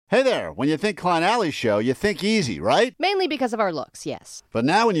Hey there, when you think Klein Alley Show, you think easy, right? Mainly because of our looks, yes. But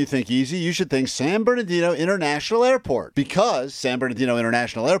now when you think easy, you should think San Bernardino International Airport. Because San Bernardino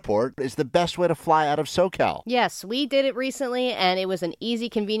International Airport is the best way to fly out of SoCal. Yes, we did it recently, and it was an easy,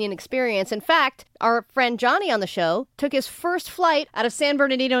 convenient experience. In fact, our friend Johnny on the show took his first flight out of San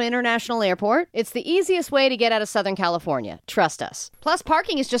Bernardino International Airport. It's the easiest way to get out of Southern California. Trust us. Plus,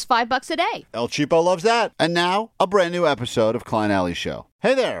 parking is just $5 a day. El Cheapo loves that. And now, a brand new episode of Klein Alley Show.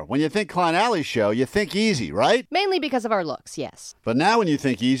 Hey there, when you think Klein Alley Show, you think easy, right? Mainly because of our looks, yes. But now when you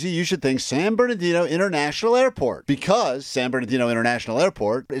think easy, you should think San Bernardino International Airport. Because San Bernardino International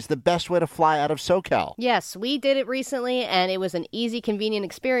Airport is the best way to fly out of SoCal. Yes, we did it recently, and it was an easy, convenient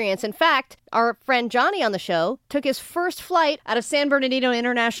experience. In fact, our friend Johnny on the show took his first flight out of San Bernardino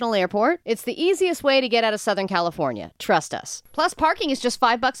International Airport. It's the easiest way to get out of Southern California. Trust us. Plus, parking is just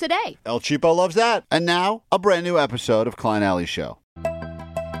 $5 a day. El Cheapo loves that. And now, a brand new episode of Klein Alley Show.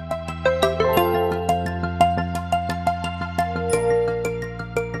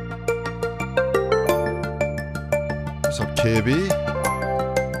 What's up, KB?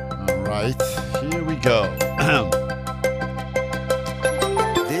 All right, here we go.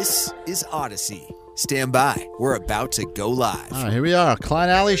 This is Odyssey. Stand by. We're about to go live. All right, here we are. Klein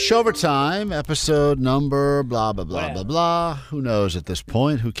Alley Shovertime, episode number blah, blah, blah, blah, blah. Who knows at this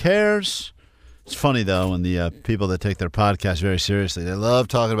point? Who cares? It's funny, though, when the people that take their podcast very seriously, they love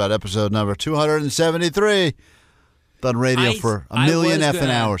talking about episode number 273. Done radio for a million effing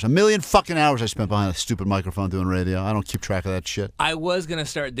hours. A million fucking hours I spent behind a stupid microphone doing radio. I don't keep track of that shit. I was going to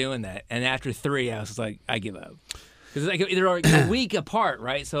start doing that, and after 3, I was like, I give up. Because they're a week apart,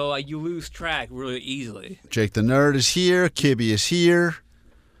 right? So you lose track really easily. Jake the Nerd is here. Kibby is here.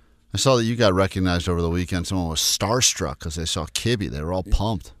 I saw that you got recognized over the weekend. Someone was starstruck because they saw Kibby. They were all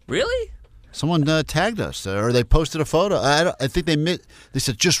pumped. Really? Someone tagged us, or they posted a photo. I think they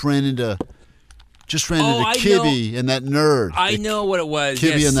said just ran into Kibby and that nerd. I know what it was.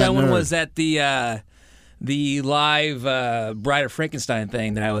 Kibby and that someone nerd. was at the live Bride of Frankenstein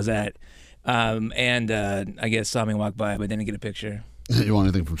thing that I was at, and I guess saw me walk by, but didn't get a picture. You want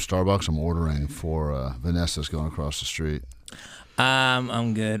anything from Starbucks? I'm ordering for Vanessa's going across the street.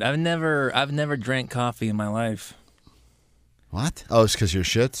 I'm good. I've never drank coffee in my life. What? Oh, it's because you're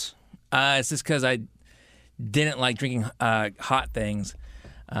shits? It's just because I didn't like drinking hot things.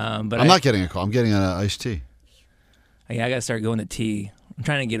 But I'm not getting a call. I'm getting an iced tea. Yeah, I got to start going to tea. I'm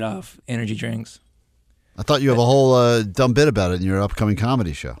trying to get off energy drinks. I thought you have a whole dumb bit about it in your upcoming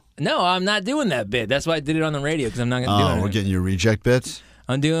comedy show. No, I'm not doing that bit. That's why I did it on the radio, because I'm not going to do it. Oh, we're getting your reject bits?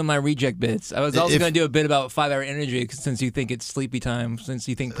 I'm doing my reject bits. I was also going to do a bit about 5-hour energy, since you think it's sleepy time, since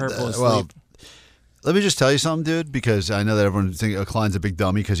you think purple is sleep. Let me just tell you something, dude, because I know that everyone thinks Klein's a big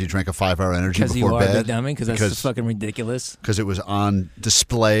dummy because he drank a 5-hour energy before bed. Because you are a big dummy? Because that's just fucking ridiculous. Because it was on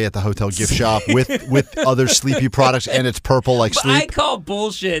display at the hotel gift shop with other sleepy products, and it's purple like sleep. I call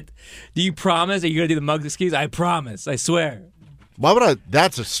bullshit. Do you promise? Are you going to do the Muggs excuse? I promise. I swear. Why would I?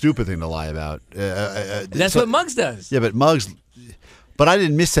 That's a stupid thing to lie about. That's what Muggs does. Yeah, but Muggs... But I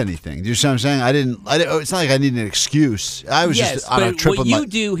didn't miss anything. Do you see what I'm saying? I didn't. It's not like I need an excuse. I was just on a trip. What you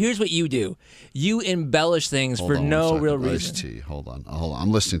do, here's what you do. You embellish things for no real reason. Iced tea. Hold on.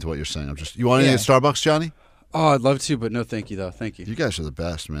 I'm listening to what you're saying. You want anything at Starbucks, Johnny? Oh, I'd love to, but no thank you, though. Thank you. You guys are the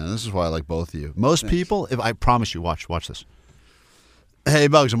best, man. This is why I like both of you. Most people, if I promise you, watch this. Hey,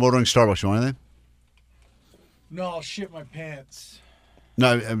 Bugs, I'm ordering Starbucks. You want anything? No, I'll shit my pants.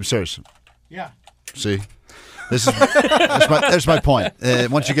 No, I'm serious. Yeah. See? That's my point.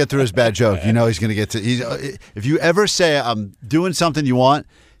 Once you get through his bad joke, you know he's going to get to. If you ever say I'm doing something you want,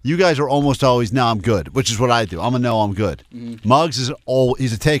 you guys are almost always no, I'm good, which is what I do. I'm a no, I'm good. Mm-hmm. Muggs is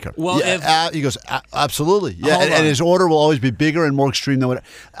he's a taker. Well, he goes absolutely, yeah, and his order will always be bigger and more extreme than what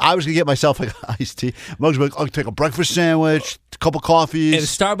I was going to get myself like iced tea. Muggs will be like, I'll take a breakfast sandwich, a couple coffees. If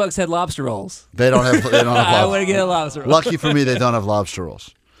Starbucks had lobster rolls, they don't have. I would get a lobster roll. Lucky for me, they don't have lobster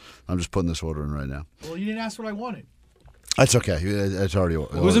rolls. I'm just putting this order in right now. Well, you didn't ask what I wanted. That's okay. It's already.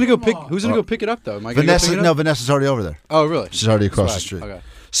 Who's gonna go pick? Who's gonna go pick it up though? Am I Vanessa? go pick it up? No, Vanessa's already over there. Oh, really? She's already across the street. Okay.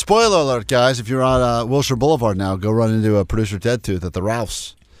 Spoiler alert, guys! If you're on Wilshire Boulevard now, go run into a producer Dead Tooth at the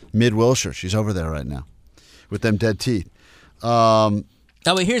Ralph's, mid Wilshire. She's over there right now, with them dead teeth. But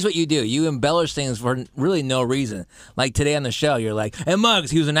here's what you do. You embellish things for really no reason. Like today on the show, you're like, hey,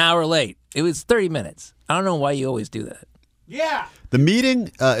 Muggs, he was an hour late. It was 30 minutes. I don't know why you always do that. Yeah. The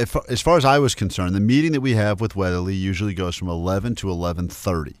meeting, as far as I was concerned, the meeting that we have with Weatherly usually goes from 11 to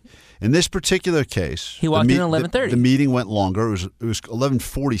 11:30. In this particular case, He walked in at 11:30. The meeting went longer. It was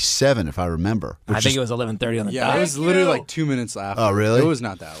 11:47, if I remember. I think it was 11:30 on the Yeah, dot. it was literally like 2 minutes after. Oh, really? It was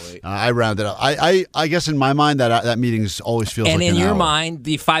not that late. I rounded up. I guess in my mind that meeting always feels And like in an your hour. mind,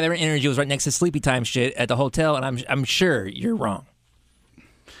 the 5 hour energy was right next to sleepy time shit at the hotel, and I'm sure you're wrong.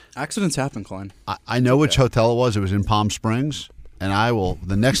 Accidents happen, Klein. I know which hotel it was. It was in Palm Springs. And I will,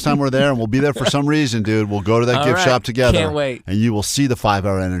 the next time we're there, and we'll be there for some reason, dude, we'll go to that All gift right. shop together. Can't wait. And you will see the 5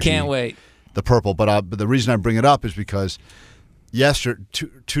 hour energy. Can't wait. The purple. But the reason I bring it up is because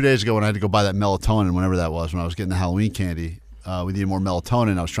two days ago when I had to go buy that melatonin, whenever that was, when I was getting the Halloween candy, we needed more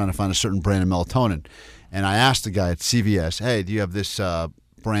melatonin. I was trying to find a certain brand of melatonin. And I asked the guy at CVS, hey, do you have this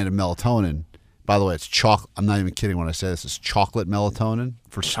brand of melatonin? By the way, it's chocolate. I'm not even kidding when I say this. It's chocolate melatonin.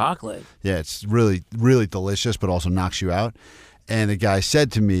 For Chocolate? Yeah, it's really, really delicious, but also knocks you out. And the guy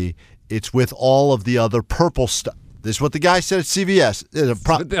said to me, it's with all of the other purple stuff. This is what the guy said at CVS.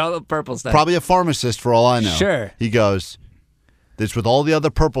 All the purple stuff. Probably a pharmacist for all I know. Sure. He goes, it's with all the other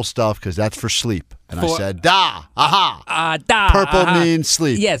purple stuff because that's for sleep. And I said, da, aha. Purple means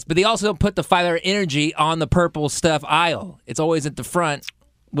sleep. Yes, but they also put the 5 hour energy on the purple stuff aisle. It's always at the front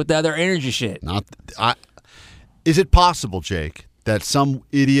with the other energy shit. Is it possible, Jake, that some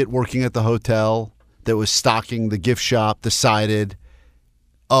idiot working at the hotel that was stocking the gift shop decided,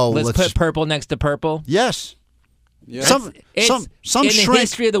 let's put purple next to purple? Yes. Yeah. Some in the shrink.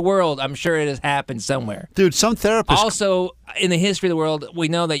 history of the world, I'm sure it has happened somewhere. Dude, some therapist. Also, in the history of the world, we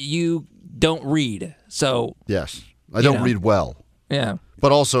know that you don't read. So, Yes. I don't read well. yeah.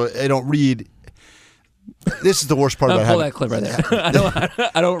 But also, I don't read. This is the worst part I'll about pull having. that clip right there.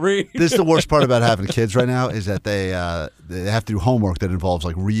 I don't read. This is the worst part about having kids right now is that they have to do homework that involves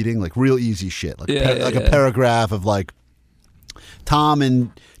like reading, like real easy shit, like a paragraph of like Tom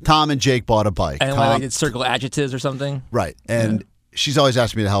and Jake bought a bike. And when they did circle adjectives or something. Right. And she's always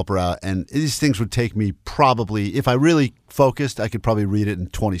asked me to help her out. And these things would take me probably, if I really focused, I could probably read it in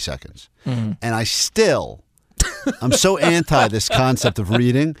 20 seconds. Mm-hmm. And I'm so anti this concept of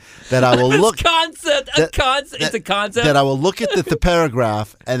reading that I will look. It's a concept. That I will look at the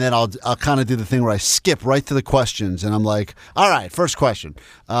paragraph and then I'll kind of do the thing where I skip right to the questions and I'm like, all right, first question.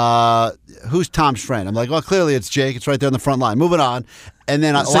 Who's Tom's friend? I'm like, well, clearly it's Jake. It's right there on the front line. Moving on. And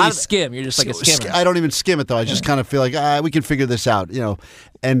then So you skim. You're just like a skimmer. I don't even skim it though. I just kind of feel like we can figure this out,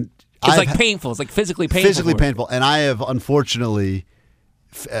 And It's like painful. It's like physically painful. Physically painful. And I have unfortunately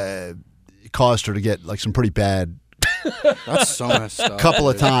caused her to get like some pretty bad. That's so messed up. Couple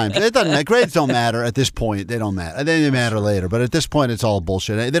of times. It doesn't matter. Grades don't matter at this point. They don't matter. They matter later. But at this point, it's all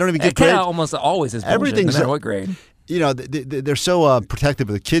bullshit. They don't even get grades. Almost always is bullshit, Everything's no matter what grade. They're so protective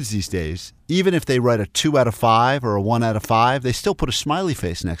of the kids these days. Even if they write a 2 out of 5 or a 1 out of 5, they still put a smiley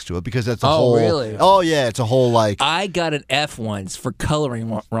face next to it because that's a whole. Oh, really? Oh, yeah. It's a whole like. I got an F once for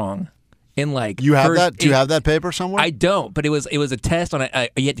coloring wrong. In like You have that? Do you have that paper somewhere? I don't, but it was a test on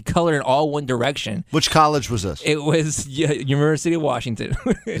you had to color in all one direction. Which college was this? It was University of Washington.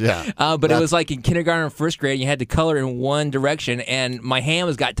 Yeah. But it was like in kindergarten or first grade, you had to color in one direction, and my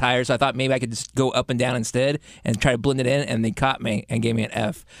hand got tired, so I thought maybe I could just go up and down instead and try to blend it in, and they caught me and gave me an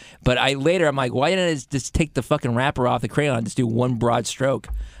F. But I'm like, why didn't I just take the fucking wrapper off the crayon and just do one broad stroke?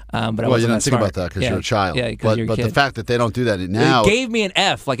 But you didn't think about that because you're a child. Yeah, because you're a but kid. the fact that they don't do that now. It gave me an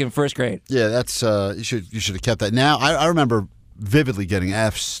F like in first grade. Yeah, that's you should have kept that. Now I remember vividly getting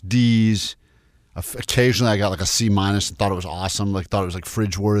Fs, Ds. Occasionally I got like a C- and thought it was awesome. Like thought it was like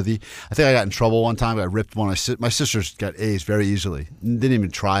fridge worthy. I think I got in trouble one time. I ripped one. My sisters got A's very easily. Didn't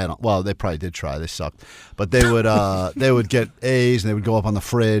even try it. Well, they probably did try. They sucked, but they would get A's and they would go up on the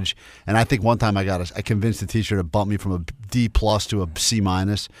fridge. And I think one time I convinced the teacher to bump me from a D+ to a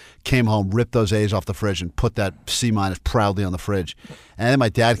C-. Came home, ripped those A's off the fridge, and put that C- proudly on the fridge. And then my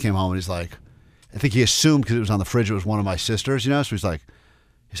dad came home and he's like, I think he assumed because it was on the fridge it was one of my sisters, So he's like,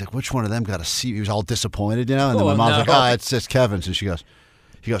 which one of them got a C? He was all disappointed, And then my mom's like, it's just Kevin's. And he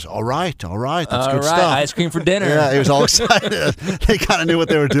goes, all right, that's good stuff. Ice cream for dinner. Yeah, he was all excited. They kind of knew what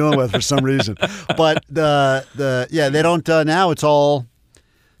they were dealing with for some reason. But they don't now. It's all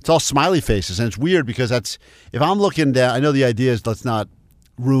smiley faces, and it's weird because if I'm looking down. I know the idea is let's not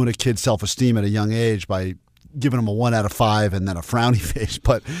ruin a kid's self-esteem at a young age by giving them a 1 out of 5 and then a frowny face.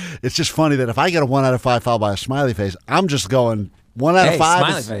 But it's just funny that if I get a 1 out of 5 followed by a smiley face, I'm just going 1 out of Hey, 5.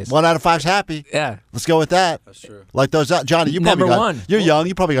 smiley face. 1 out of 5's happy. Yeah. Let's go with that. That's true. Like those, Johnny. You probably Number got, one. You're young.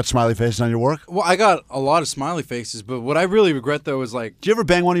 You probably got smiley faces on your work. Well, I got a lot of smiley faces, but what I really regret though is like Did you ever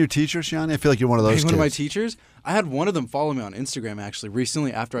bang one of your teachers, Johnny? I feel like you're one of those one kids. of my teachers. I had one of them follow me on Instagram actually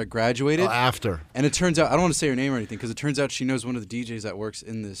recently after I graduated. After. And it turns out, I don't want to say her name or anything, because it turns out she knows one of the DJs that works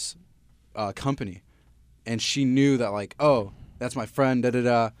in this company. And she knew that, like, oh, that's my friend,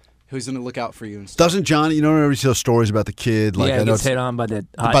 da-da-da, who's going to look out for you and stuff. Doesn't Johnny, you know, whenever you see those stories about the kid, like, yeah, I he know gets it's hit on by the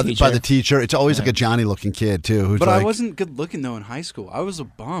hot by teacher. the teacher. It's always like a Johnny-looking kid, too. Who's But like, I wasn't good looking, though, in high school. I was a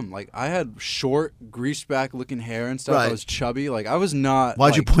bum. Like, I had short, greased-back looking hair and stuff. Right. I was chubby. Like, I was not,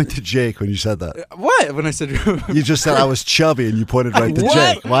 Why'd you like- point to Jake when you said that? What? When I said... You just said I was chubby, and you pointed right to What?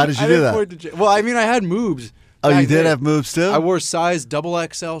 Jake. Why did you I do didn't that? point to Jake. Well, I mean, I had moves. Oh, you back did then. have moves, too? I wore size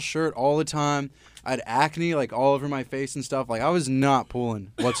XXL shirt all the time. I had acne, like, all over my face and stuff. Like, I was not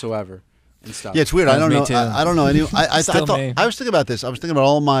pulling whatsoever and stuff. Yeah, it's weird. That I don't was know. me, too. I don't know any. I Still thought me. I was thinking about this. I was thinking about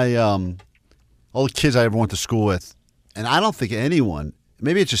all my all the kids I ever went to school with, and I don't think anyone.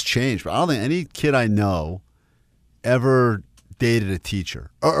 Maybe it just changed, but I don't think any kid I know ever dated a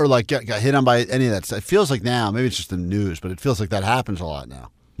teacher or like got hit on by any of that stuff. It feels like now. Maybe it's just the news, but it feels like that happens a lot now.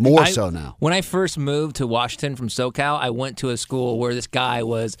 More so now. When I first moved to Washington from SoCal, I went to a school where this guy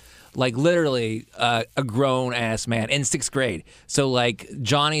was like literally a grown ass man in 6th grade. So like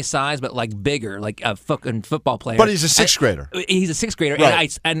Johnny size, but like bigger, like a fucking football player. But he's a 6th grader. He's a 6th grader,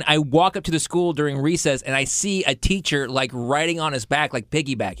 Right. and I walk up to the school during recess, and I see a teacher like riding on his back, like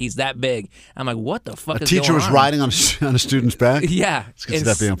piggyback. He's that big. I'm like, what the fuck A is teacher going was on? riding on a student's back. Yeah, Could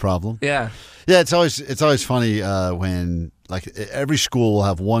that being a problem? Yeah. Yeah, it's always funny when like every school will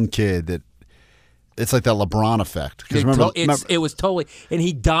have one kid that it's like that LeBron effect. Because It was totally, and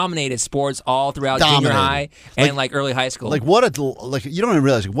he dominated sports all throughout junior high and like early high school. like you don't even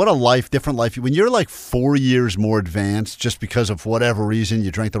realize what a different life when you're like 4 years more advanced just because of whatever reason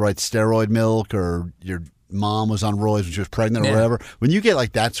you drank the right steroid milk or your mom was on roids when she was pregnant or Yeah. whatever. When you get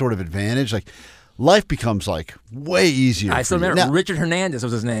like that sort of advantage, like life becomes like way easier. I still for you. remember Now- Richard Hernandez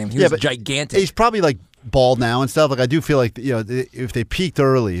was his name. He Yeah, was but gigantic. He's probably like bald now and stuff. Like I do feel like if they peaked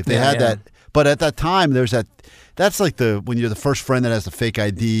early, if they Yeah, had yeah. that. But at that time, there's that. That's like when you're the first friend that has the fake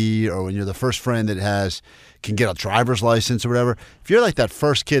ID, or when you're the first friend that can get a driver's license or whatever. If you're like that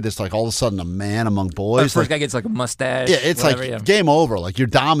first kid that's like all of a sudden a man among the boys, first like, guy gets like a mustache. yeah, it's whatever, like yeah. game over. Like you're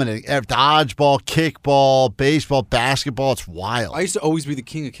dominating dodgeball, kickball, baseball, basketball. It's wild. I used to always be the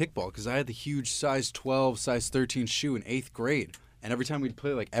king of kickball because I had the huge size 12, size 13 shoe in 8th grade. And every time we'd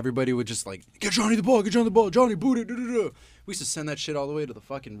play, like, everybody would just, like, get Johnny the ball, Johnny, boot it, da-da-da. We used to send that shit all the way to the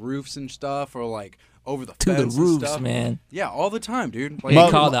fucking roofs and stuff, or, like, over the To the fence and roofs, stuff. man. Yeah, all the time, dude. We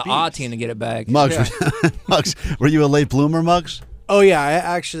Like, called the beats. A team to get it back. Muggs, Yeah. Muggs, were you a late bloomer, Muggs? Oh yeah, I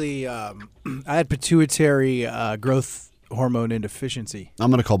actually I had pituitary growth hormone insufficiency.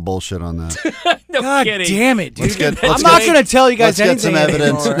 I'm gonna call bullshit on that. No God kidding. damn it, dude! Let's I'm get- not going to tell you guys Let's get anything some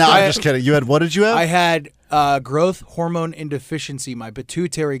evidence. anymore. No, I'm just kidding. You had what did you have? I had growth hormone insufficiency. My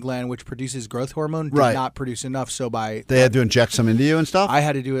pituitary gland, which produces growth hormone, did Right. not produce enough. So They had to inject some into you and stuff. I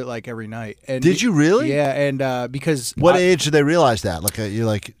had to do it like every night. And Did you really? Yeah, and because What age did they realize that? Like you're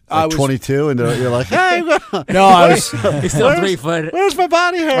like I was- 22, and you're like, hey, No, I was He's still 3 foot. where's my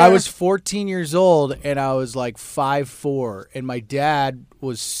body hair? I was 14 years old, and I was like 5'4", and my dad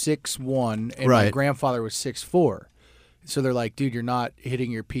was 6'1", and my Right. grandfather was 6'4". So they're like, dude, you're not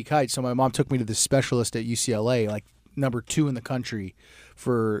hitting your peak height. So my mom took me to the specialist at UCLA, like number 2 in the country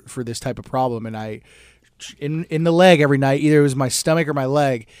for this type of problem. And I, in the leg every night, either it was my stomach or my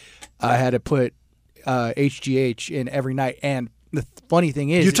leg, I had to put HGH in every night. And the funny thing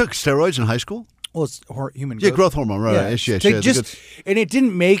is, You took steroids in high school? well, it's human Yeah, growth hormone, right? Right. to HGH, yeah, just and it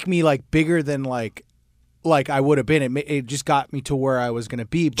didn't make me like bigger than like I would have been. It just got me to where I was going to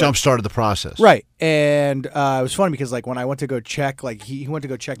be. But, jump started the process. right. And it was funny because like when I went to go check, like he went to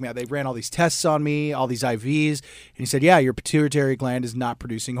go check me out. They ran all these tests on me, all these IVs, and he said, "Yeah, your pituitary gland is not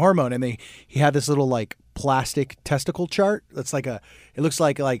producing hormone." And he had this little like plastic testicle chart. That's like it looks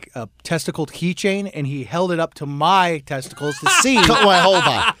like a testicle keychain, and he held it up to my testicles to see. Wait, hold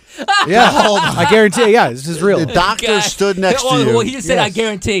on. Yeah, I guarantee. Yeah, this is real. The doctor God. stood next to Well, you. Well, he just said, "I Yes.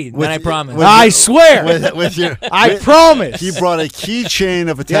 guarantee," and I promise. I swear. with your. I promise. He brought a keychain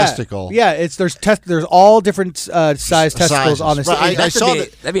of a Yeah. testicle. Yeah, there's all different size testicles Sizes. on this. Right, I saw that.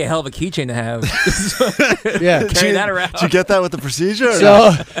 That'd be a hell of a keychain to have. Yeah. Carry that around. Did you get that with the procedure? or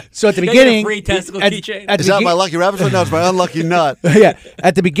not? So at the Can I get a beginning, free testicle at- keychain? at Is the that my begin- lucky rabbit foot? No, it's my unlucky nut. Yeah,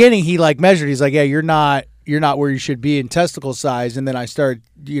 at the beginning he like measured. He's like, yeah, you're not where you should be in testicle size. And then I started,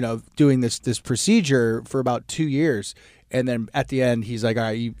 doing this procedure for about 2 years, And then at the end, he's like, "All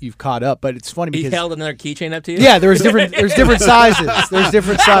right, you've caught up." But it's funny He because held another keychain up to you? yeah, there's different sizes. There's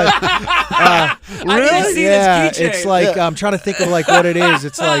different sizes. I didn't see Yeah, this keychain. it's like I'm trying to think of like what it is.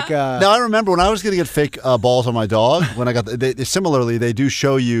 It's like Now I remember when I was going to get fake balls on my dog. When I got similarly, they do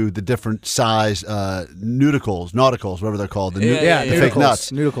show you the different size nauticals, whatever they're called. The fake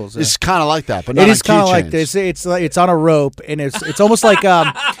nuts. Noodles. It's kind of like that, but not It is kind of like this. It's like it's on a rope, and it's almost like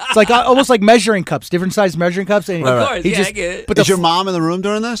it's like almost like measuring cups, different size measuring cups. And Of course, he yeah, just, I get it. But Is your mom in the room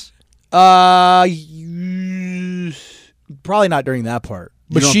during this? Probably not during that part.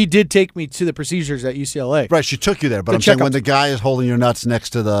 But she did take me to the procedures at UCLA. Right, she took you there. But The I'm saying when checkups. the guy is holding your nuts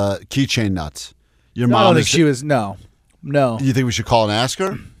next to the keychain nuts, your No, I mom don't think is. she was. No. You think we should call and ask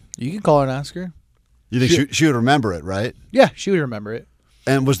her? You can call her and ask her. You think she would remember it, right? Yeah, she would remember it.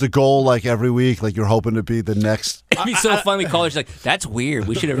 And was the goal like every week, like you're hoping to be the next? It'd be so fun. We call her. She's like, "That's weird.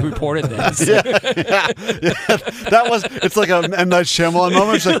 We should have reported this." That was. It's like a M. Night Shyamalan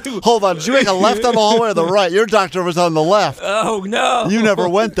moment. It's like, hold on, did you make a left on the hallway or the right? Your doctor was on the left. Oh no! You never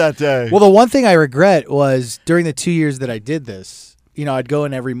went that day. Well, the one thing I regret was during the 2 years that I did this, I'd go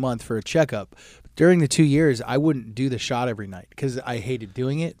in every month for a checkup. During the 2 years, I wouldn't do the shot every night because I hated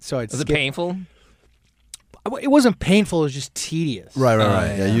doing it. So I'd Was it skip. painful? It wasn't painful. It was just tedious. Right.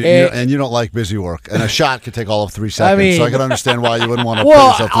 yeah. And you don't like busy work, and a shot could take all of 3 seconds. mean- so I can understand why you wouldn't want to.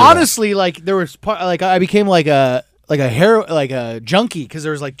 Well, put yourself through honestly, like there was I became like a junkie because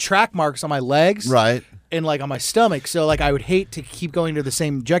there was like track marks on my legs, that. Right. and like on my stomach. So like I would hate to keep going to the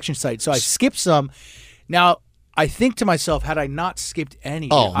same injection site. So I skipped some. Now I think to myself, had I not skipped any,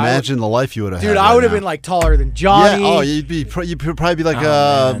 Oh, imagine the life you would have had. dude, I right would have now. been like taller than Johnny. Yeah. Oh, you'd probably be like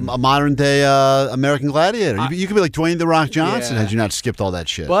a modern day American gladiator. You could be like Dwayne the Rock Johnson Yeah. had you not skipped all that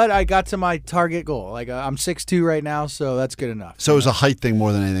shit. But I got to my target goal. Like I'm 6'2" right now, so that's good enough. So it was a height thing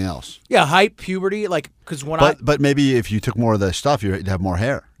more than anything else. Yeah, height, puberty, like because when But maybe if you took more of the stuff, you'd have more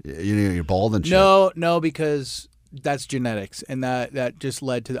hair. You're bald and shit. no, because that's genetics, and that just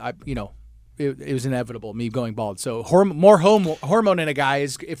led to it was inevitable me going bald. So more hormone in a guy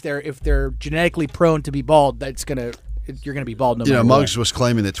is if they're genetically prone to be bald, you're gonna be bald no matter what. Muggs was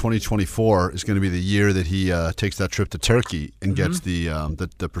claiming that 2024 is going to be the year that he takes that trip to Turkey and gets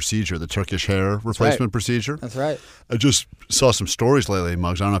the procedure, the Turkish hair replacement procedure. That's right. I just saw some stories lately,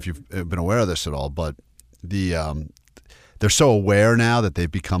 Muggs. I don't know if you've been aware of this at all, but they're so aware now that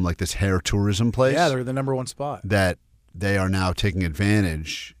they've become like this hair tourism place. Yeah, they're the number one spot. That they are now taking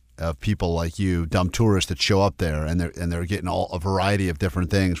advantage of people like you, dumb tourists that show up there, and they're getting a variety of different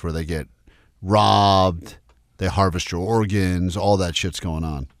things where they get robbed, they harvest your organs, all that shit's going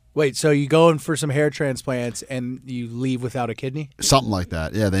on. Wait, so you go in for some hair transplants and you leave without a kidney? Something like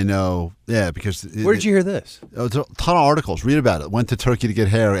that. Yeah, they know. Yeah, because Where did you hear this? There's a ton of articles. Read about it. Went to Turkey to get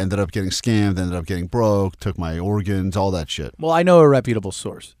hair, ended up getting scammed, ended up getting broke, took my organs, all that shit. Well, I know a reputable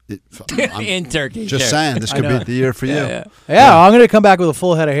source. I'm In Turkey. just sure. saying, this could I know. be the year for you. Yeah, I'm gonna come back with a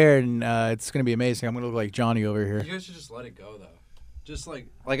full head of hair, and it's gonna be amazing. I'm gonna look like Johnny over here. You guys should just let it go, though. Just like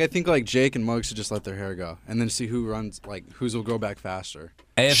I think like Jake and Muggs should just let their hair go, and then see who runs whose will grow back faster.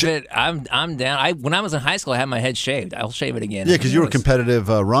 I'm down. When I was in high school, I had my head shaved. I'll shave it again. Yeah, because you were a competitive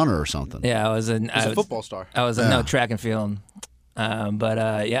runner or something. Yeah, I was He's a football star. I was no track and field, but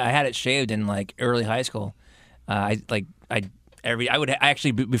I had it shaved in like early high school.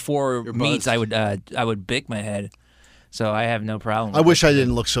 Before meets I would bick my head, so I have no problem. I wish I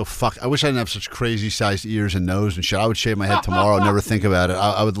didn't look so I wish I didn't have such crazy sized ears and nose and shit. I would shave my head tomorrow. Never think about it.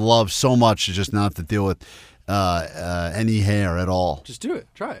 I would love so much to just not have to deal with any hair at all. Just do it.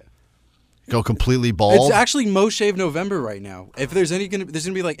 Try it. Go completely bald. It's actually Mo Shave November right now. If there's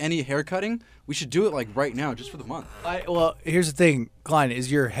gonna be like any hair cutting, we should do it like right now, just for the month. Well, here's the thing, Klein.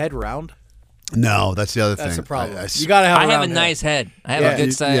 Is your head round? No, that's the other thing. That's the problem. I You gotta have. I have a round head. nice head. I have Yeah. a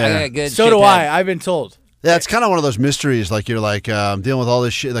good size. Yeah. I got a good. So shaped do head. I. I've been told. Yeah, it's kind of one of those mysteries. Like you're like dealing with all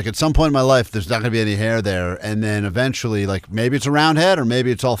this shit. Like at some point in my life, there's not going to be any hair there, and then eventually, like maybe it's a round head or maybe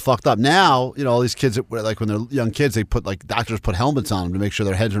it's all fucked up. Now, all these kids, like when they're young kids, they put doctors put helmets on them to make sure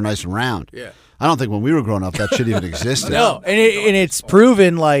their heads are nice and round. Yeah. I don't think when we were growing up that shit even existed. No, and it's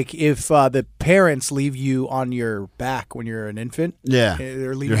proven like if the parents leave you on your back when you're an infant, Yeah,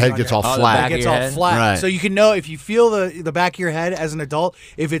 they're leaving your you head on gets your- all Oh, the flat. back It gets of your all head? flat. Right. So you can know if you feel the back of your head as an adult,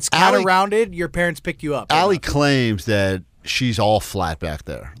 if it's kind Allie- of rounded, your parents picked you up. Allie claims that she's all flat back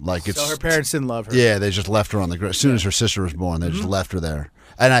there. Like it's So her parents didn't love her. Yeah, they just left her on the ground. As soon as her sister was born, they just left her there.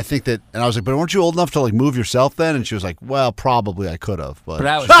 And I think that, and I was like, but weren't you old enough to like move yourself then? And she was like, well, probably I could have, but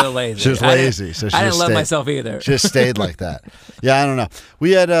I was still lazy. She was lazy, so she I didn't just love stayed. myself either. She just stayed like that. Yeah, I don't know.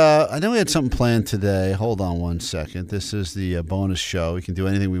 We had, I think we had something planned today. Hold on one second. This is the bonus show. We can do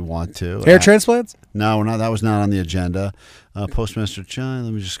anything we want to. Hair transplants? No, we're not. That was not on the agenda. Postmaster Johnny.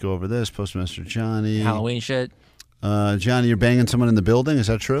 Let me just go over this. Postmaster Johnny. Halloween shit. Johnny, you're banging someone in the building. Is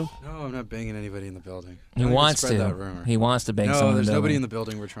that true? No, I'm not banging anybody in the building. He Don't wants spread to. That rumor. He wants to bang No, someone. there's in the nobody building. in the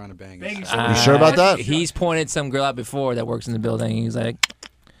building we're trying to bang. Banging You sure about that? He's pointed some girl out before that works in the building. He's like,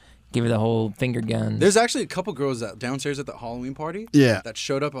 give her the whole finger gun. There's actually a couple girls that downstairs at the Halloween party. Yeah. That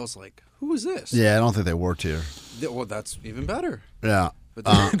showed up. I was like, who is this? Yeah, I don't think they worked here. Well, that's even better. Yeah. But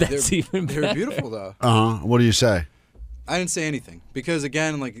That's even They're better. beautiful though. What do you say? I didn't say anything because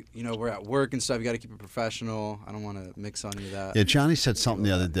again, like we're at work and stuff. You got to keep it professional. I don't want to mix on you that. Yeah, Johnny said something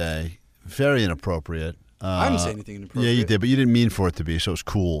the other day, very inappropriate. I didn't say anything inappropriate. Yeah, you did, but you didn't mean for it to be, so it was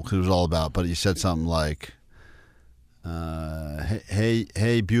cool because it was all about. But you said something like,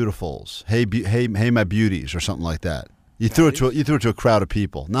 "Hey, beautifuls, hey, my beauties," or something like that. You threw it to a crowd of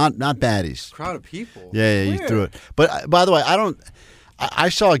people, not baddies. Crowd of people. Yeah, you threw it. But by the way, I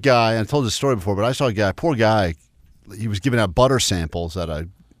saw a guy. I told this story before, but I saw a guy, poor guy. He was giving out butter samples at a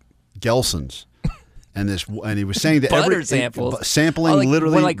Gelson's. And he was saying that Butter samples? sampling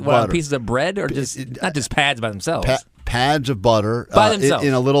literally like butter. pieces of bread or just not just pads by themselves. Pads of butter By themselves.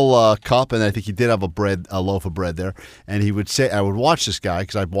 in a little cup, and I think he did have a loaf of bread there. And he would say, I would watch this guy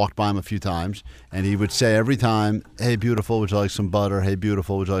because I've walked by him a few times, and he would say every time, "Hey, beautiful, would you like some butter? Hey,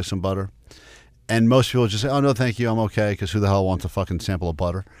 beautiful, would you like some butter?" And most people would just say, "Oh no, thank you, I'm okay," because who the hell wants a fucking sample of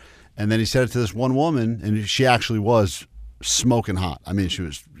butter? And then he said it to this one woman, and she actually was smoking hot. I mean, she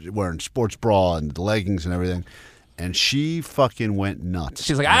was wearing sports bra and leggings and everything, and she fucking went nuts.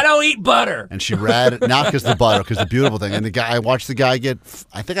 She's like, I don't eat butter. And she ratted, not because the butter, because the beautiful thing. And I watched the guy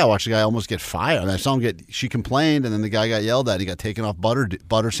almost get fired. I mean, I saw him she complained, and then the guy got yelled at. He got taken off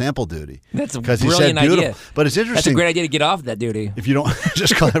butter sample duty. That's a 'Cause he brilliant said beautiful. idea. But it's interesting. That's a great idea to get off that duty. If you don't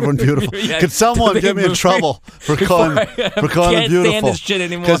just call everyone beautiful, Yeah, could someone get me in trouble for calling them Can't beautiful? stand this shit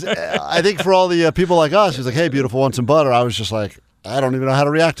anymore. Because I think for all the people like us, who's like, "Hey, beautiful, want some butter?" I was just like, I don't even know how to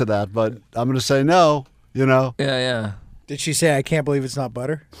react to that, but I'm going to say no. You know. Yeah. Did she say, I can't believe it's not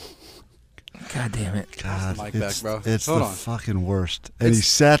butter? God damn it. God, Mic back, bro. It's Hold the on. fucking worst. And he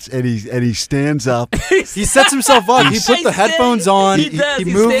sets and he stands up. He sets himself up. He put the headphones on. He does. He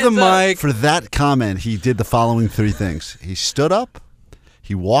He moved the stands up. mic. For that comment, he did the following three things. He stood up,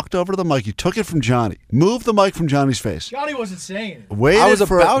 he walked over to the mic, he took it from Johnny, moved the mic from Johnny's face, Johnny wasn't saying it.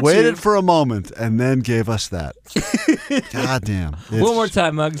 waited for a moment, and then gave us that. God damn. One more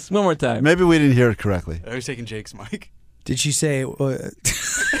time, Muggs. One more time. Maybe we didn't hear it correctly. I was taking Jake's mic. Did she say,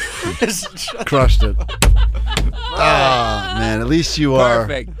 Crushed it. Oh, man, at least you are.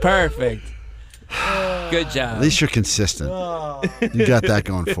 Perfect. Good job. At least you're consistent. You got that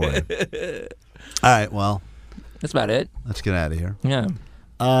going for you. All right, well, That's about it. let's get out of here. Yeah.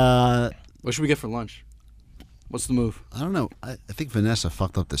 What should we get for lunch? What's the move? I don't know. I think Vanessa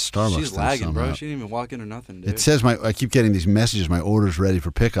fucked up the Starbucks. She's thing lagging, bro. somehow. She didn't even walk in or nothing, dude. It says I keep getting these messages. My order's ready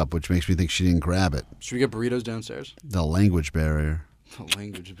for pickup, which makes me think she didn't grab it. Should we get burritos downstairs? The language barrier. The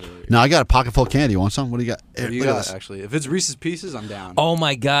language barrier. No, I got a pocket full of candy. You want some? What do you got? What do you Look at got, this. actually? If it's Reese's Pieces, I'm down. Oh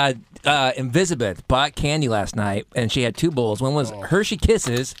my God. Invisibeth bought candy last night, and she had two bowls. One was Hershey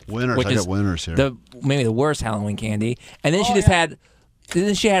Kisses, Winners. which I is got winners here. maybe the worst Halloween candy, and then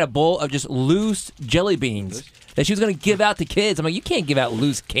she had a bowl of just loose jelly beans that she was going to give out to kids. I'm like, you can't give out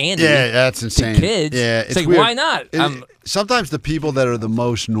loose candy. Yeah, that's insane. To kids. Yeah, it's like, weird. why not? Sometimes the people that are the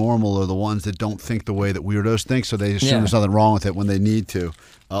most normal are the ones that don't think the way that weirdos think, so they assume Yeah. there's nothing wrong with it when they need to.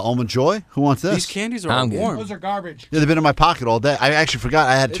 Almond Joy? Who wants this? These candies are I'm all good. warm. those are garbage. Yeah, they've been in my pocket all day. I actually forgot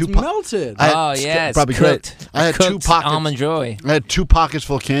I had It's two. melted. Oh yeah, it's probably cooked. great. I had two Cooked pockets. Almond Joy. I had 2 pockets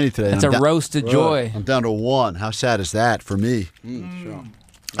full of candy today. That's a and I'm roasted joy. I'm down to 1. How sad is that for me? Sure.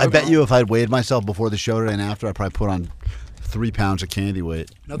 I bet you if I'd weighed myself before the show today and after, I probably put on 3 pounds of candy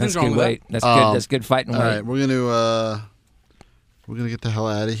weight. Nothing's That's wrong good with weight. That's good. That's good fighting All weight. right, we're gonna get the hell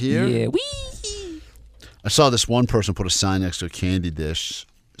out of here. Yeah. Wee. I saw this one person put a sign next to a candy dish.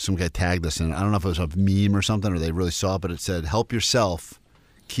 Some guy tagged us in it. I don't know if it was a meme or something, or they really saw it, but it said, "Help yourself,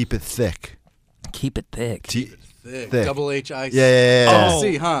 keep it thick." Keep it thick. Thick. Thick. Double H-I-C. Yeah. Oh.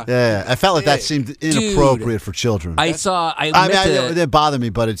 C, huh? Yeah. I felt like that seemed inappropriate for children. I it didn't bother me,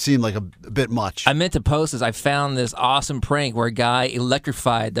 but it seemed like a bit much. I meant to post this. I found this awesome prank where a guy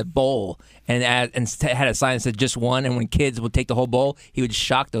electrified the bowl and had a sign that said just one, and when kids would take the whole bowl, he would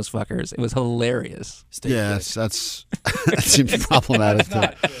shock those fuckers. It was hilarious. Yes, that seems problematic too.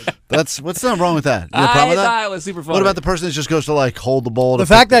 What's not wrong with that? You have a problem with that? I thought it was super funny. What about the person that just goes to like hold the bowl? The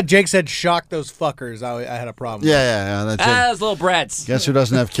fact that Jake said shock those fuckers, I had a problem with. Yeah, that's it. Those little brats. Guess who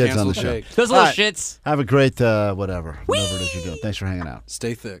doesn't have kids on the Cancel show? Jake. Those little shits. Have a great whatever it is you're doing. Thanks for hanging out.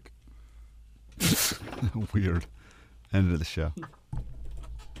 Stay thick. Weird. End of the show.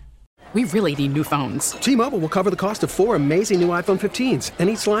 We really need new phones. T-Mobile will cover the cost of 4 amazing new iPhone 15s, and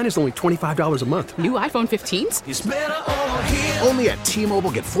each line is only $25 a month. New iPhone 15s? It's better over here. Only at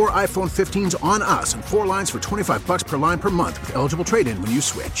T-Mobile, get 4 iPhone 15s on us and 4 lines for $25 per line per month with eligible trade-in when you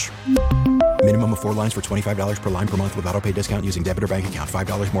switch. Minimum of 4 lines for $25 per line per month with autopay discount using debit or bank account.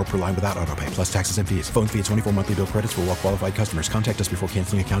 $5 more per line without autopay, plus taxes and fees. Phone fee at 24 monthly bill credits for well-qualified customers. Contact us before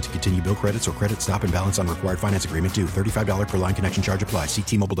canceling account to continue bill credits or credit stop and balance on required finance agreement due. $35 per line connection charge applies. See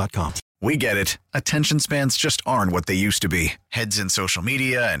T-Mobile.com. We get it. Attention spans just aren't what they used to be. Heads in social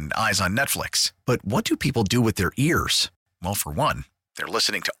media and eyes on Netflix. But what do people do with their ears? Well, for one, they're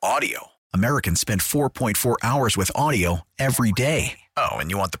listening to audio. Americans spend 4.4 hours with audio every day. Oh,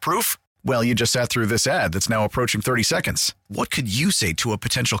 and you want the proof? Well, you just sat through this ad that's now approaching 30 seconds. What could you say to a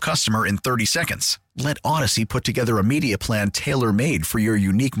potential customer in 30 seconds? Let Odyssey put together a media plan tailor-made for your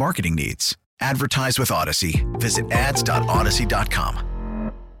unique marketing needs. Advertise with Odyssey. Visit ads.odyssey.com.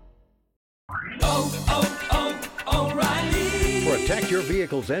 O'Reilly. Protect your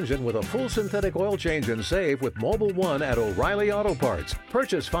vehicle's engine with a full synthetic oil change and save with Mobile One at O'Reilly Auto Parts.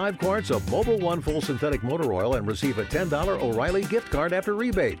 Purchase 5 quarts of Mobile One full synthetic motor oil and receive a $10 O'Reilly gift card after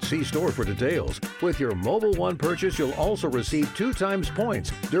rebate. See store for details. With your Mobile One purchase, you'll also receive 2 times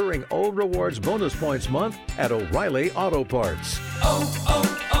points during O Rewards Bonus Points Month at O'Reilly Auto Parts.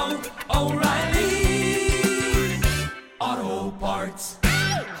 O'Reilly Auto Parts.